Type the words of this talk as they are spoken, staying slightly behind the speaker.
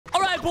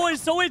right,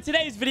 boys, so in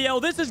today's video,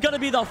 this is gonna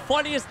be the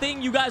funniest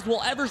thing you guys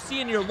will ever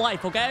see in your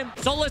life, okay?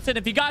 So listen,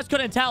 if you guys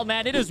couldn't tell,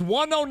 man, it is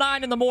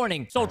 1:09 in the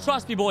morning. So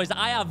trust me, boys,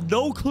 I have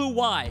no clue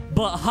why,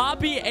 but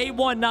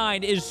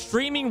Hobby819 is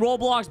streaming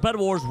Roblox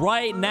BedWars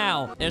right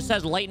now. It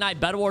says late night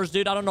BedWars,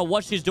 dude. I don't know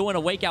what she's doing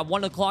awake at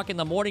 1 o'clock in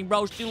the morning,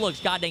 bro. She looks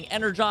goddamn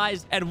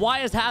energized. And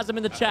Wyas has him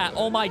in the chat.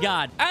 Oh my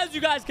god. As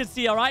you guys can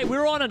see, all right,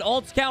 we're on an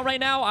alt account right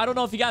now. I don't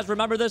know if you guys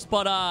remember this,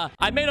 but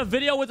I made a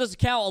video with this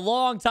account a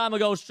long time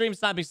ago, stream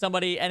sniping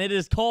somebody, and it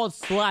is called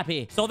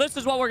Slappy. So this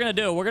is what we're gonna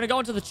do. We're gonna go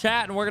into the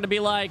chat and we're gonna be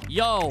like,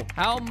 yo,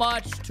 how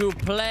much to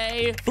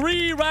play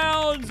 3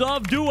 rounds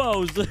of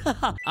duos?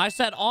 I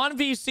said on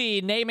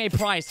VC, name a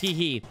price,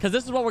 hee. Because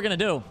this is what we're gonna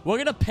do. We're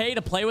gonna pay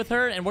to play with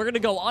her, and we're gonna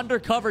go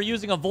undercover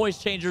using a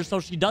voice changer so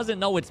she doesn't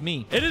know it's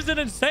me. It is an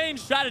insane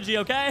strategy,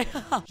 okay?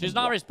 She's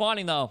not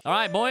responding though. All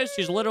right, boys,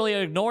 she's literally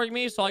ignoring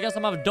me, so I guess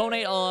I'm gonna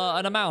donate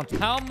an amount.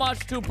 How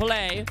much to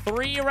play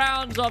 3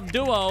 rounds of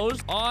duos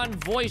on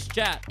voice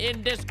chat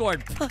in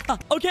Discord?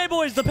 Okay,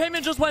 boys, the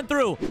payment just went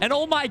through, and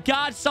oh my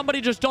god, somebody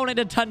just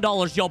donated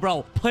 $10. Yo,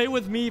 bro, play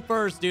with me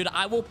first, dude.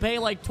 I will pay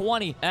like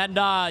 20. And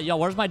yo,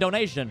 where's my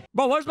donation?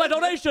 Bro, where's my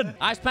donation?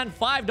 I spent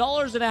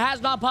 $5 and it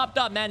has not popped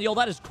up, man. Yo,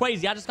 that is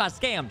crazy. I just got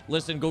scammed.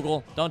 Listen,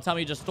 Google, don't tell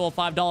me you just stole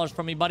 $5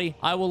 from me, buddy.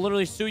 I will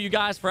literally sue you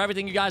guys for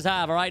everything you guys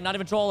have, all right? Not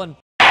even trolling.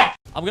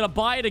 I'm gonna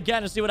buy it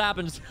again and see what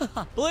happens.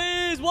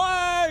 Please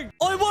work.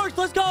 Oh, it worked.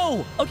 Let's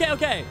go.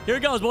 Okay. Here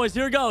it goes, boys.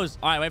 Here it goes.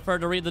 All right, wait for her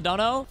to read the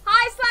dono.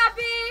 Hi,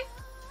 Slappy.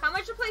 How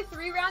much to play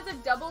 3 rounds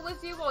of double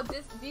with you while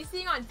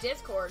VCing on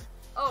Discord?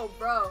 Oh,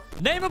 bro.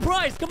 Name a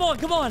price. Come on.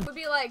 It would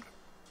be like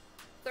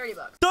 $30.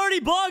 30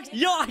 bucks?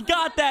 Yo, I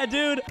got that,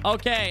 dude.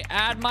 Okay,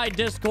 add my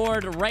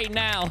Discord right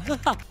now.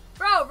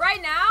 Bro,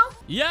 right now?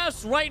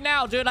 Yes, right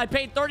now, dude. I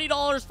paid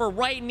 $30 for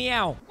right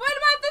now. What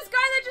about this guy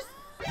that just...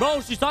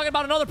 Bro, she's talking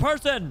about another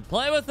person.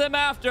 Play with him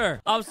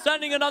after. I'm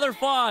sending another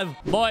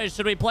 5. Boys,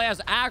 should we play as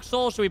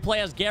Axel? Should we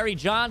play as Gary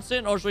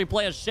Johnson? Or should we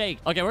play as Shake?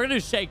 Okay, we're gonna do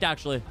Shake,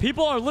 actually.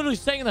 People are literally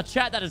saying in the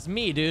chat that it's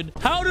me, dude.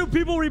 How do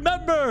people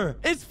remember?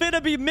 It's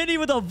finna be Minnie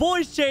with a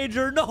voice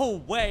changer.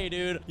 No way,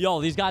 dude.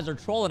 Yo, these guys are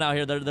trolling out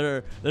here.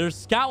 They're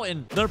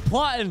scouting. They're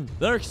plotting.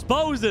 They're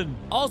exposing.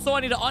 Also, I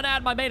need to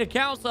unadd my main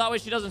account so that way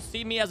she doesn't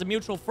see me as a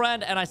mutual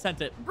friend, and I sent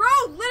it. Bro,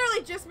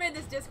 literally just made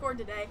this Discord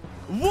today.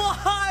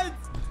 What?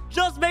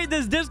 Just made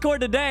this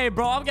Discord today,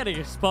 bro. I'm getting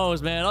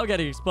exposed, man. I'm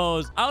getting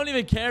exposed. I don't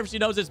even care if she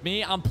knows it's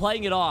me. I'm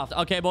playing it off.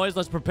 Okay, boys,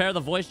 let's prepare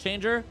the voice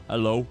changer.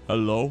 Hello.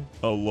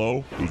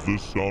 Does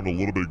this sound a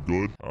little bit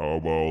good? How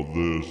about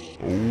this?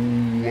 Oh,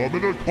 I'm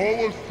in a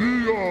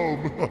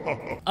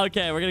Coliseum.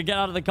 Okay, we're gonna get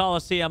out of the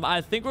Coliseum.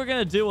 I think we're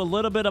gonna do a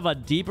little bit of a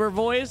deeper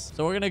voice.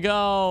 So we're gonna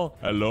go...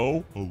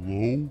 Hello?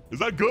 Is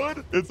that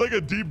good? It's like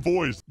a deep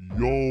voice.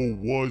 Yo,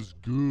 what's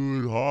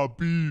good,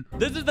 Hoppy?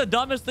 This is the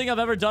dumbest thing I've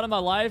ever done in my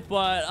life,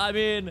 but I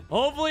mean...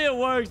 hopefully it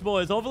works,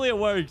 boys. Hopefully it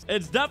works.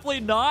 It's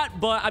definitely not,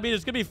 but I mean,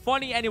 it's gonna be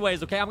funny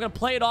anyways, okay? I'm gonna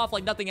play it off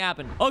like nothing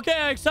happened. Okay,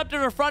 I accepted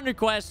her friend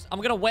request. I'm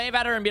gonna wave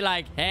at her and be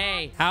like,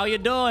 hey, how you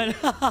doing?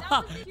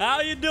 How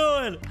you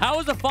doing? How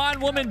is a fine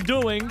woman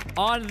doing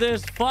on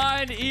this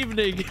fine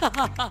evening?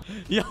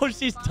 Yo,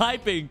 she's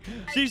typing.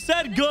 She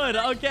said good.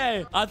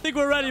 Okay, I think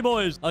we're ready,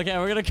 boys. Okay,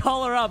 we're gonna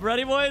call her up.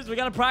 Ready, boys? We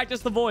gotta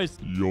practice the voice.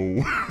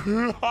 Yo.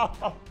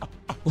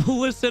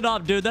 Listen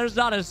up, dude. There's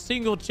not a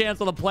single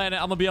chance on the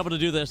planet I'm gonna be able to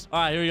do this. All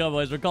right, here we go,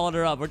 boys. We're calling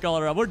her up. We're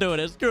doing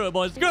it. Screw it,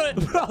 boys. Screw it.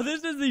 Bro,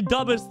 this is the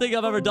dumbest thing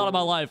I've ever done in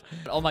my life.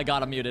 Oh my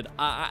god, I'm muted.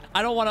 I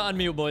don't want to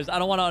unmute, boys. I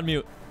don't want to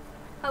unmute.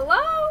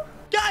 Hello?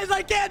 Guys,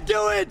 I can't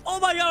do it. Oh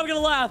my god, I'm gonna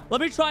laugh.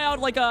 Let me try out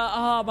like a...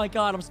 oh my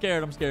god, I'm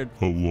scared.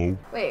 Hello?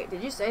 Wait,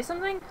 did you say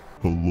something?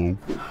 Hello?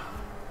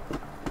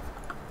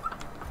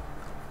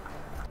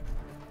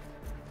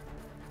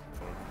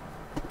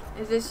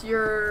 Is this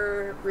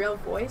your real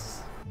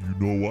voice? You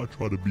know, I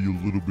try to be a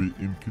little bit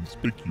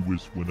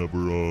inconspicuous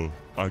whenever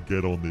I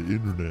get on the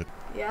internet.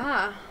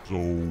 Yeah. So,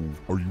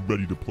 are you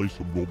ready to play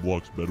some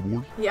Roblox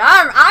BedWars? Yeah,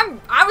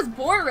 I was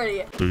born ready.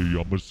 Hey,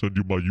 I'm gonna send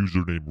you my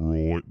username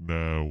right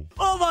now.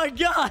 Oh my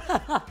god.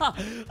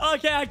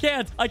 Okay, I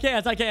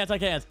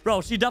can't.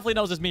 Bro, she definitely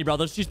knows it's me,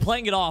 brother. She's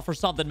playing it off or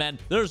something, man.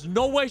 There's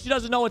no way she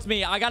doesn't know it's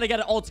me. I gotta get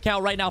an alt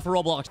account right now for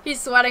Roblox.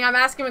 He's sweating. I'm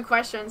asking him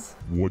questions.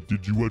 What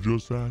did you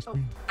just ask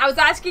me? I was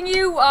asking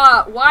you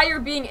why you're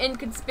being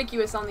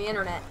inconspicuous on the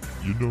internet.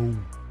 You know,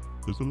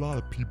 there's a lot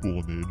of people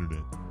on the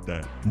internet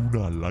that do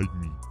not like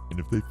me. And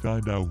if they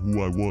find out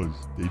who I was,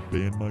 they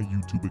ban my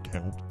YouTube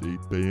account. They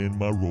ban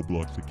my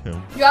Roblox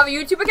account. You have a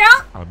YouTube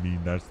account? I mean,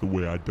 that's the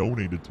way I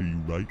donated to you,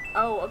 right?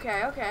 Oh,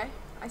 okay.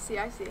 I see.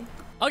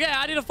 Okay,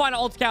 I need to find an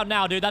alt account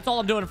now, dude. That's all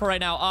I'm doing for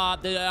right now.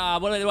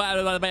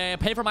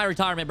 Pay for my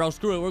retirement, bro.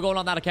 Screw it. We're going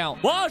on that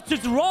account. What?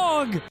 It's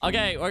wrong.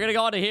 Okay, we're gonna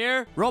go onto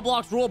here.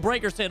 Roblox rule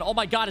breakerson. Oh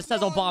my god, it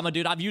says Obama,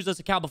 dude. I've used this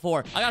account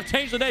before. I gotta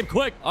change the name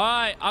quick. All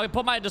right, I will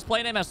put my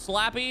display name as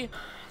Slappy.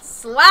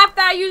 Slap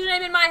that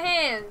username in my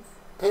hands.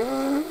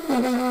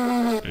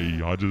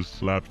 Hey, I just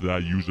slapped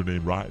that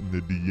username right in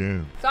the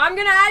DM. So I'm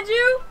gonna add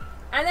you?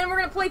 And then we're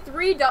gonna play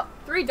three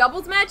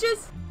doubles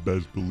matches?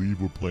 Best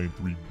believe we're playing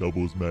 3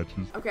 doubles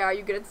matches. Okay, are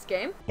you good at this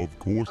game? Of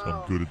course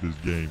I'm good at this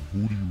game.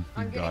 Who do you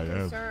I'm think I getting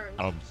am? concerned.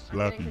 I'm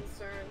Slappy.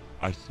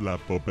 I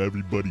slap up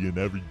everybody in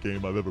every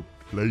game I've ever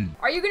played.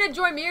 Are you gonna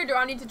join me or do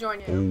I need to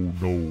join you?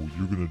 Oh no,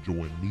 you're gonna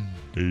join me.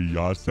 Hey,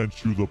 I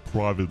sent you the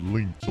private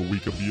link so we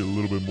can be a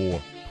little bit more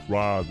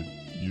private.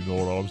 You know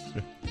what I'm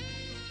saying?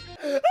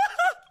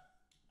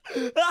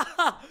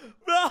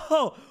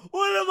 Bro,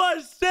 what am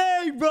I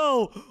saying,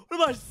 bro?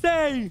 What am I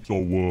saying? So,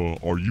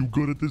 are you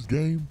good at this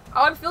game?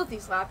 Oh, I'm filthy,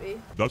 Slappy.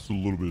 That's a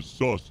little bit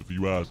sus if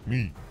you ask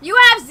me. You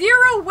have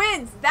 0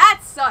 wins.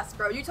 That's sus,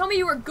 bro. You told me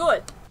you were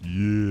good.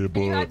 Yeah,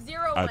 but you have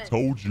 0 I wins.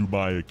 told you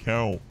my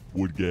account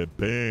would get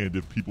banned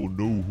if people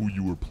knew who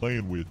you were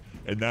playing with.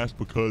 And that's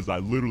because I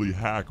literally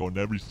hack on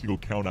every single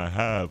account I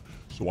have.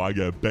 So I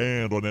get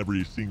banned on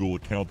every single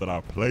account that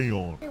I play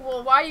on. Okay,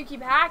 well, why do you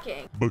keep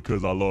hacking?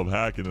 Because I love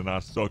hacking and I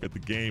suck at the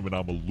game and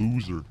I'm a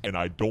loser. And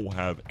I don't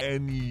have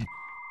any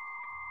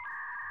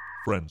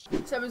friends.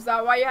 So is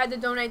that why you had to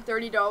donate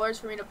 $30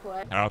 for me to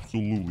play?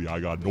 Absolutely. I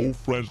got no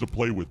friends to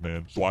play with,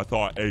 man. So I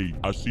thought, hey,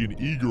 I see an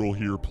e-girl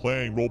here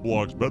playing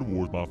Roblox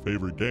BedWars, my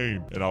favorite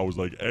game. And I was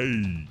like,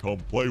 hey, come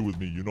play with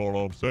me. You know what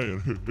I'm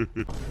saying?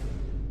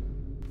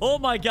 Oh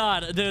my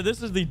god, dude,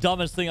 this is the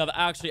dumbest thing I've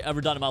actually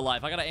ever done in my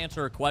life. I gotta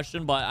answer a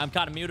question, but I'm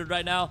kind of muted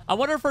right now. I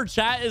wonder if her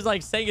chat is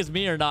like saying it's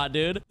me or not,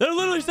 dude. They're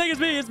literally saying it's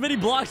me. It's Mini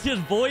Bloxy's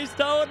voice,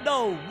 though.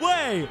 No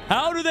way.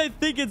 How do they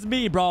think it's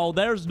me, bro?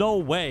 There's no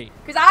way.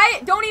 Because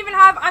I don't even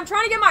have... I'm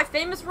trying to get my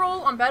famous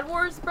role on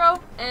BedWars, bro.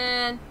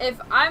 And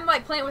if I'm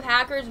like playing with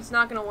hackers, it's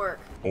not gonna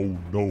work. Oh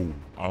no,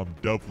 I'm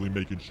definitely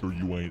making sure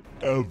you ain't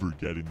ever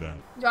getting that.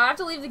 Do I have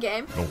to leave the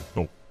game?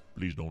 No.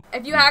 Please don't.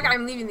 If you hack,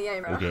 I'm leaving the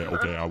game, bro.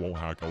 Okay, I won't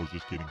hack. I was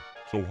just kidding.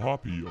 So,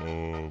 Hoppy,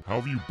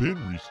 how have you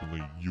been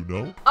recently, you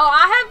know? Oh,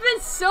 I have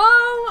been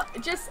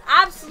so just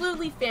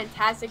absolutely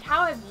fantastic.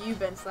 How have you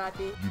been,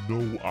 Slappy? You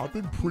know, I've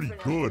been pretty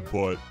good,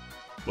 but,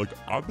 like,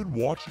 I've been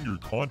watching your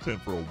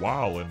content for a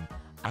while, and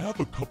I have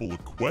a couple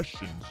of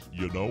questions,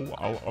 you know?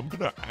 I'm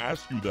gonna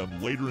ask you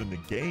them later in the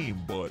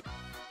game, but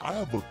I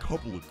have a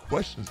couple of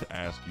questions to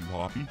ask you,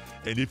 Hoppy.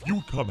 And if you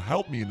would come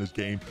help me in this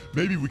game,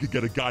 maybe we could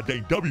get a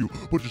goddamn W.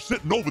 But you're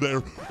sitting over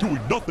there doing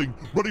nothing,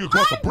 running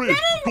across a bridge,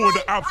 going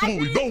to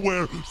absolutely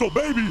nowhere. So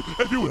maybe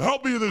if you would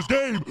help me in this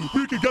game,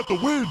 we could get the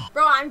win.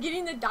 Bro, I'm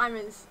getting the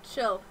diamonds.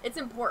 Chill. It's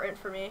important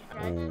for me.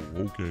 Oh,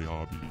 okay,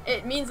 Hoppy.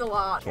 It means a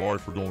lot. Sorry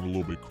for going a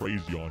little bit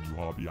crazy on you,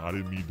 Hoppy. I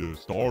didn't mean to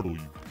startle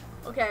you.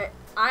 Okay,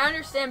 I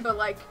understand, but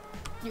like,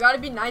 you gotta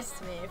be nice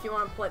to me if you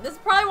want to play. This is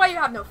probably why you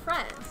have no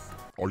friends.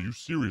 Are you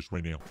serious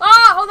right now?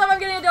 Oh, hold up, I'm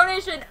getting a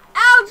donation.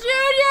 Al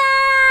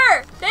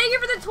Jr. Thank you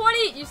for the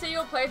 20. You say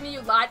you'll play with me,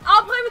 you lied.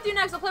 I'll play with you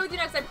next.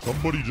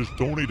 Somebody just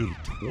donated a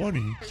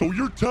 20. So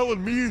you're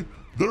telling me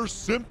they're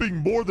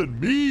simping more than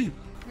me?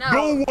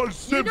 No one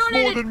simps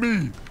more than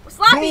me.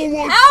 Slappy, no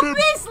one help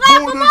me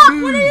slap him up.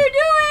 Me. What are you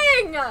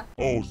doing?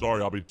 Oh,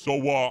 sorry, Abby. So,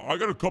 I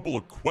got a couple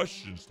of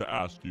questions to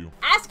ask you.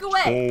 Ask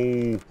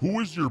away. So,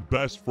 who is your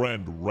best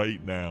friend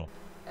right now?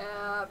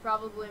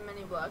 Probably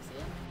Mini Bloxy.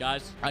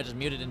 Guys, I just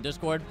muted in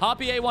Discord.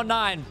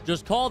 Hoppy819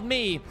 just called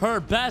me her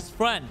best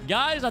friend.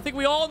 Guys, I think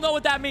we all know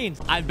what that means.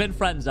 I've been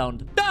friend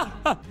zoned.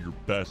 Your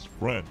best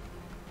friend?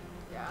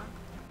 Yeah.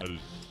 That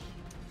is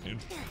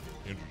interesting.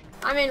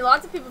 I mean,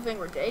 lots of people think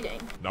we're dating.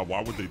 Now,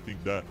 why would they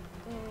think that?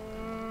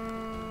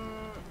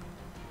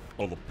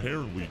 Well,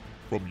 apparently,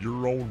 from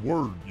your own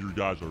word, you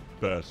guys are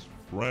best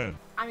friends.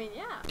 I mean,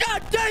 yeah.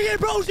 God dang it,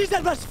 bro. She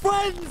said best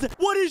friends.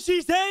 What is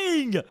she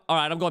saying? All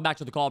right, I'm going back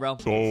to the call, bro.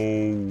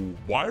 So,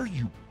 why are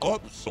you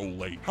up so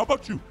late? How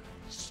about you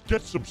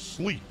get some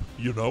sleep,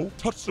 you know?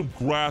 Touch some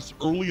grass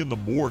early in the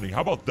morning.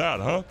 How about that,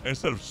 huh?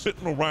 Instead of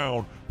sitting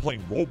around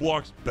playing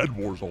Roblox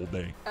BedWars all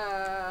day.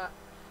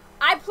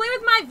 I play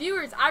with my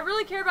viewers. I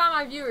really care about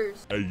my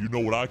viewers. Hey, you know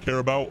what I care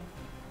about?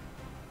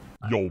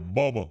 Yo,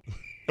 mama.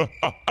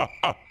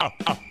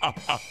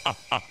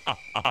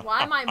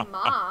 Why my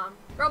mom?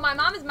 Bro, my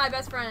mom is my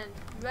best friend.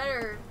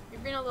 You're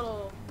being a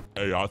little...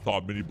 Hey, I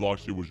thought Mini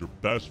Bloxy was your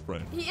best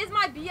friend. He is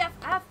my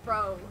BFF,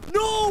 bro.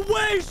 No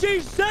way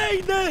she's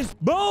saying this,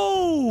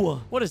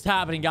 bro. What is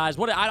happening, guys?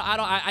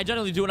 I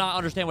genuinely do not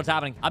understand what's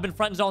happening. I've been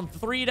friend zoned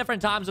 3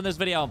 different times in this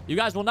video. You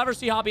guys will never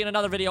see Hoppy in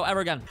another video ever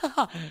again.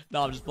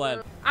 No, I'm just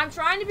playing. I'm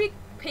trying to be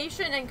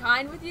patient and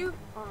kind with you.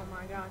 Oh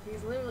my god,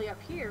 he's literally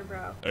up here,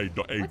 bro. Hey,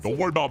 don't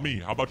worry about me.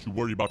 How about you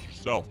worry about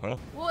yourself, huh?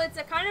 Well, it's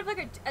a kind of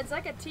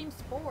like a team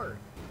sport.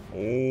 Oh.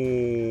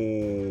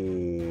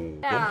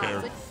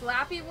 Yeah, like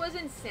Slappy was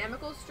in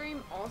Samicle's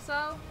stream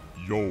also.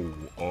 Yo,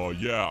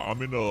 yeah,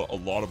 I'm in a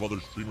lot of other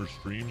streamers'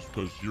 streams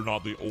because you're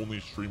not the only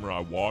streamer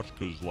I watch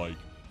because, like,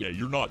 yeah,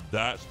 you're not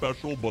that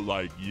special, but,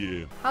 like,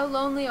 yeah. How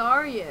lonely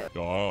are you?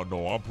 No,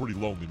 I'm pretty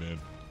lonely,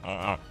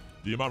 man.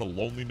 The amount of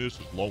loneliness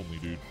is lonely,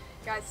 dude.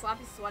 Guys,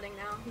 Slappy's sweating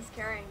now. He's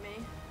carrying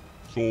me.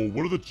 So,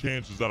 what are the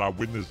chances that I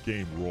win this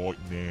game right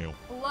now?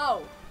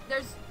 Low.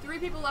 There's 3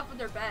 people left with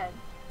their bed.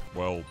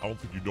 Well, I don't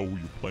think you know who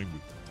you're playing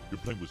with. You're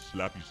playing with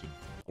Slappyson.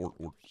 Or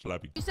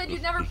Slappy. You said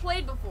you've never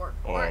played before,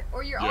 or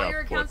all your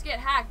accounts get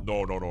hacked.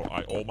 No.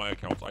 All my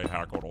accounts, I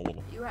hack on all of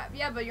them. You have,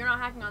 yeah, but you're not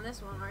hacking on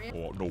this one, are you?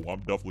 Oh no, I'm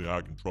definitely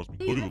hacking. Trust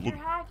me. Look Look at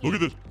hacking.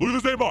 this. Look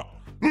at this aimbot.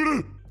 Look at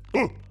this.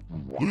 Oh.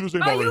 Look at this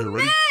aimbot right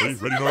here.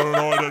 Ready?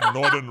 No, I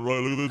didn't.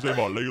 Look at this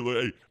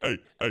aimbot.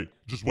 Hey.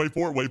 Just wait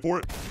for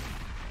it.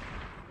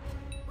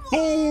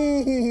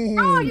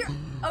 Oh!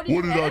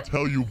 What did I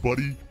tell you,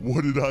 buddy?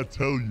 What did I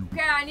tell you?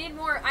 Okay, I need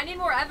more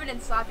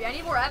evidence, Slappy. I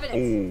need more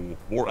evidence.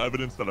 Oh, more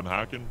evidence that I'm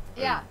hacking?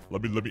 Yeah.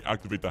 Hey, let me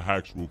activate the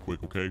hacks real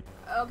quick, okay?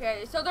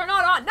 Okay, so they're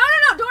not on. No,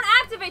 don't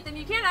activate them.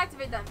 You can't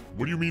activate them.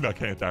 What do you mean I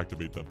can't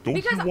activate them? Don't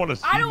because you want to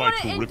see I don't my want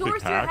to terrific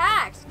endorse your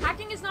hacks? hacks.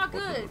 Hacking is not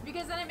good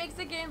because then it makes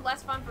the game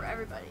less fun for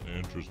everybody.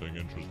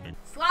 Interesting.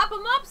 Slap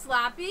them up,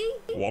 Slappy.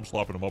 Oh, I'm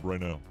slapping them up right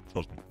now.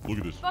 Trust me. Look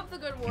at this. Keep up the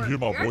good work. You hear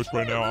my voice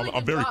right now? Really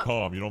I'm very job.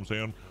 calm. You know what I'm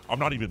saying? I'm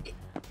not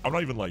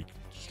even like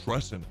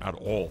stressing at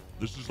all.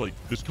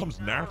 This comes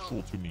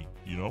natural to me,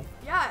 you know?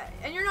 Yeah,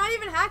 and you're not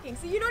even hacking,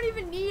 so you don't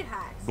even need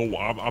hacks. No,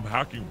 I'm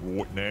hacking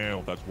right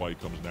now. That's why it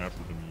comes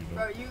natural to me, you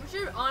know? Bro, you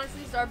should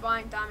honestly start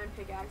buying diamond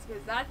pickaxe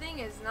because that thing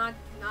is not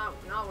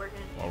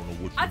working. I don't know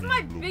what you That's mean,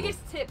 my little biggest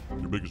tip.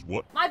 Your biggest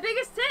what? My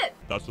biggest tip.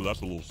 That's a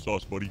little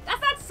sus, buddy.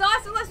 That's not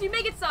sus unless you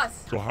make it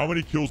sus. So how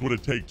many kills would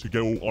it take to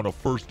go on a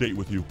first date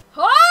with you?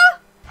 Huh?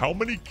 How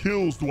many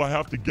kills do I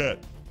have to get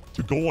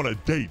to go on a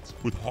date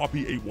with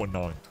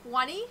Hoppy819?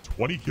 20?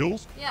 20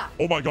 kills? Yeah.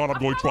 Oh my god, I'm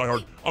going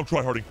tryhard. I'm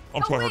tryharding.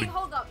 I'm tryharding. Wait,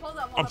 hold up.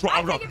 I'm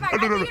take it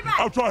back. No,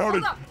 I'm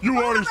tryharding. You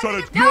Hold already up, said I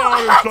it. take You no,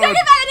 already I said take it. it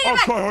back, I take it I'm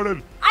back.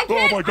 tryharding. I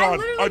can't. Oh my god.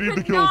 I need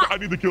the kills. I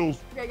need the kills.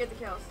 Okay, get the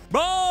kills.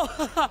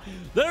 Bro,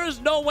 there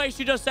is no way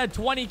she just said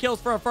 20 kills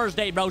for a first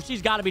date, bro.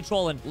 She's got to be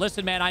trolling.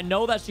 Listen, man, I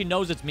know that she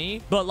knows it's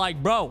me, but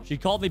like, bro, she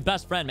called me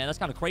best friend, man. That's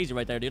kind of crazy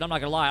right there, dude. I'm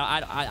not gonna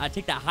lie. I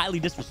take that highly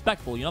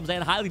disrespectful. You know what I'm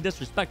saying? Highly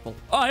disrespectful.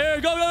 Oh, here,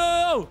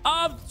 go.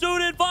 I'm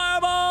shooting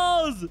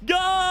fireballs.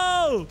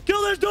 Go.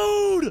 Kill this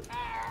dude.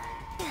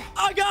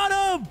 I got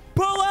him!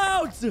 Pull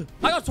out!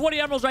 I got 20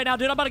 emeralds right now,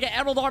 dude. I'm about to get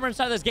emerald armor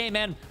inside of this game,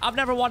 man. I've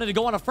never wanted to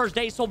go on a first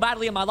date so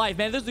badly in my life,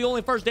 man. This is the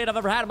only first date I've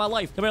ever had in my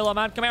life. Come here, little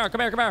man. Come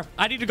here.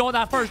 I need to go on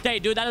that first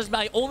date, dude. That is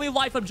my only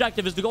life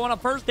objective, is to go on a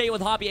first date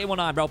with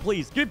Hoppy819, bro.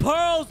 Please. Give me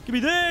pearls. Give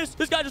me this.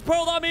 This guy just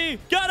pearled on me.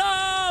 Get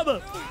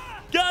him!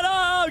 Get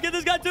him! Get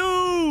this guy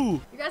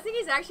too! You guys think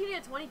he's actually gonna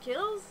get 20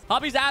 kills?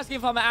 Hobby's asking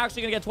if I'm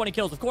actually gonna get 20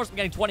 kills. Of course I'm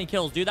getting 20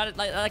 kills, dude.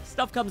 That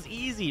stuff comes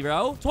easy,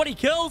 bro. 20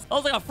 kills? That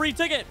was like a free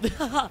ticket.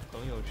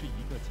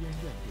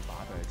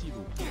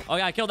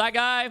 Okay, I killed that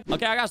guy.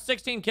 Okay, I got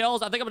 16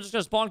 kills. I think I'm just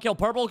gonna spawn kill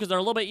purple because they're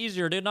a little bit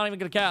easier, dude. Not even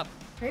gonna cap.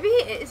 Maybe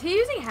is he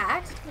using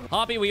hacks?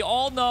 Hoppy, we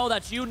all know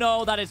that you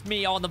know that it's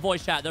me on the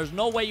voice chat. There's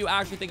no way you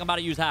actually think I'm about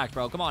to use hacks,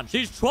 bro. Come on.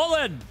 She's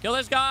trolling. Kill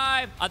this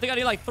guy. I think I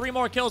need like 3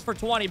 more kills for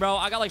 20, bro.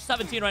 I got like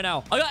 17 right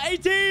now. I got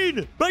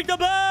 18. Break the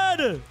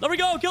bed. There we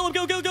go. Kill him.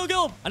 Kill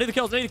him. I need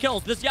the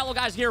kills. This yellow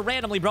guy's here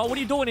randomly, bro. What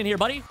are you doing in here,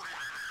 buddy?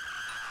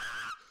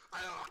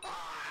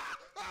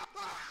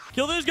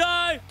 Kill this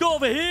guy. Go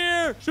over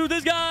here. Shoot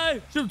this guy.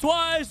 Shoot him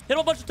twice. Hit him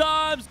a bunch of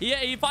times. Yeah,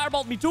 he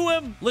fireballed me to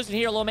him. Listen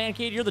here, little man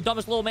kid. You're the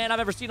dumbest little man I've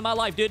ever seen in my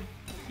life, dude.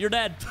 You're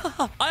dead.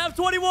 I have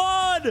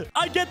 21.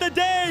 I get the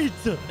date.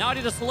 Now I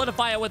need to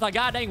solidify it with a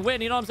goddamn win.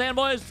 You know what I'm saying,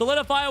 boys?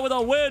 Solidify it with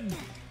a win.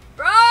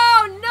 Bro,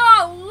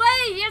 no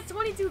way. He has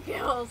 22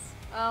 kills.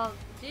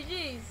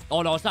 GG's.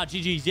 Oh, no, it's not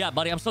GG's yet,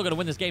 buddy. I'm still going to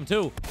win this game,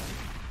 too.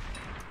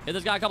 Hit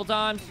this guy a couple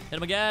times. Hit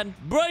him again.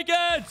 Break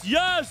it.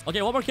 Yes.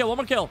 Okay, one more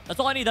kill. That's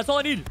all I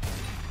need.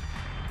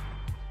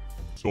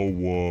 So,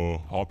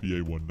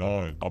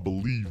 Hoppy819, I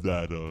believe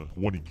that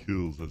 20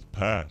 kills has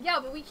passed. Yeah,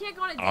 but we can't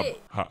go on a date.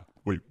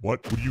 Wait,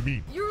 what? What do you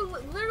mean? You're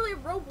literally a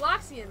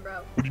Robloxian,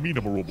 bro. What do you mean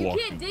I'm a Robloxian? You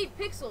can't date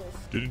pixels.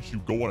 Didn't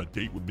you go on a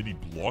date with Mini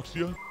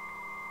Bloxia?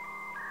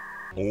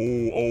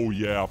 Oh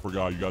yeah, I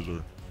forgot. You guys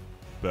are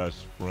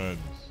best friends.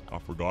 I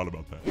forgot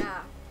about that.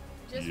 Yeah,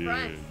 just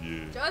friends.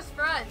 Yeah. Just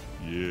friends.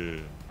 Yeah.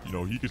 You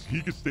know, he could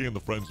stay in the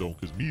friend zone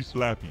because me,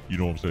 Slappy, you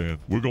know what I'm saying?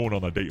 We're going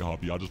on a date,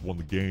 Hoppy. I just won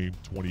the game.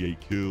 28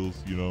 kills,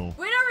 you know.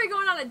 When are we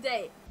going on a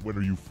date? When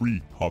are you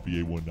free,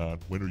 Hoppy819?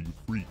 When are you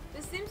free?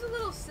 This seems a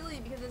little silly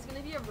because it's going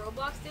to be a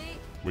Roblox date.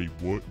 Wait,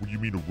 what? What do you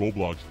mean a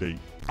Roblox date?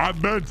 I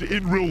meant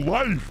in real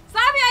life. Slappy,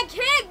 I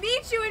can't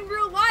meet you in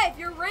real life.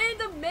 You're a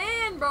random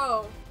man,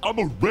 bro. I'm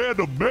a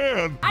random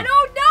man. I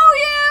don't know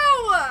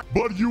you.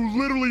 But you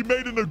literally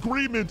made an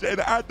agreement,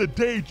 and at the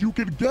date, you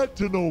can get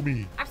to know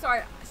me. I'm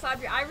sorry,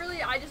 Slappy.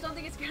 I just don't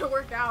think it's gonna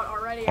work out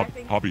already. I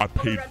think Hoppy, I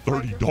paid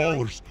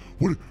 $30.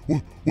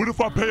 What if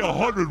I pay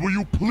 100? Will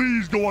you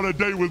please go on a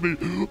date with me?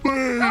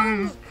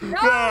 Please. No.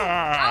 Slappy,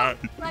 I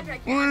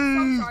can't. please.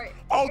 I'm so sorry.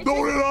 I'll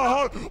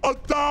donate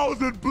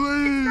 1,000,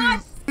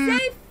 please.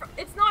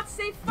 It's not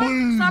safe.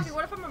 Please. Slappy,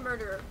 what if I'm a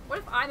murderer? What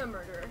if I'm a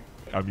murderer?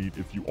 I mean,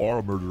 if you are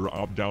a murderer,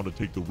 I'm down to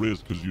take the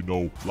risk because, you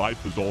know,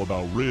 life is all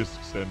about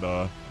risks.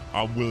 And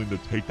I'm willing to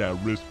take that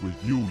risk with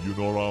you. You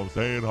know what I'm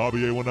saying,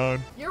 Hobby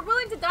 819? You're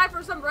willing to die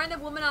for some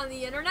random woman on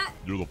the internet?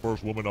 You're the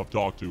first woman I've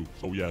talked to,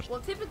 so yes. Well,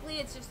 typically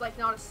it's just like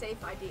not a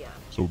safe idea.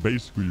 So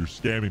basically, you're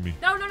scamming me.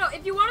 No.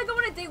 If you want to go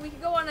on a date, we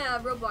can go on a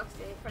Roblox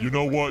date. You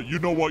know what?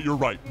 You're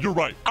right. You're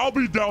right. I'll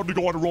be down to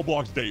go on a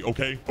Roblox date,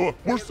 okay?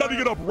 We're setting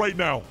it up right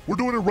now. We're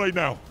doing it right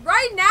now.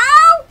 Right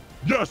now?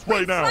 Yes,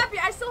 right now. Slappy,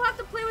 I still have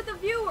to play with the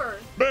viewer.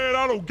 Man,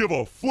 I don't give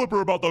a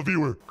flipper about the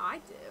viewer. I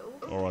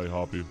do. All right,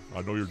 Hoppy.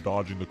 I know you're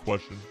dodging the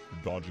question.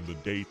 You're dodging the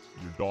date.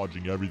 You're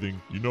dodging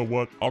everything. You know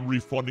what? I'm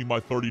refunding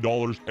my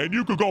 $30, and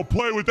you can go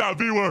play with that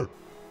viewer.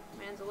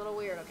 Man's a little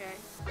weird, okay?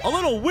 A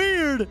little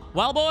weird.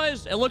 Well,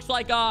 boys, it looks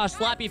like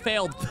Slappy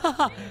failed.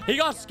 He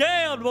got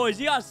scammed, boys.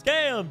 He got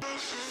scammed.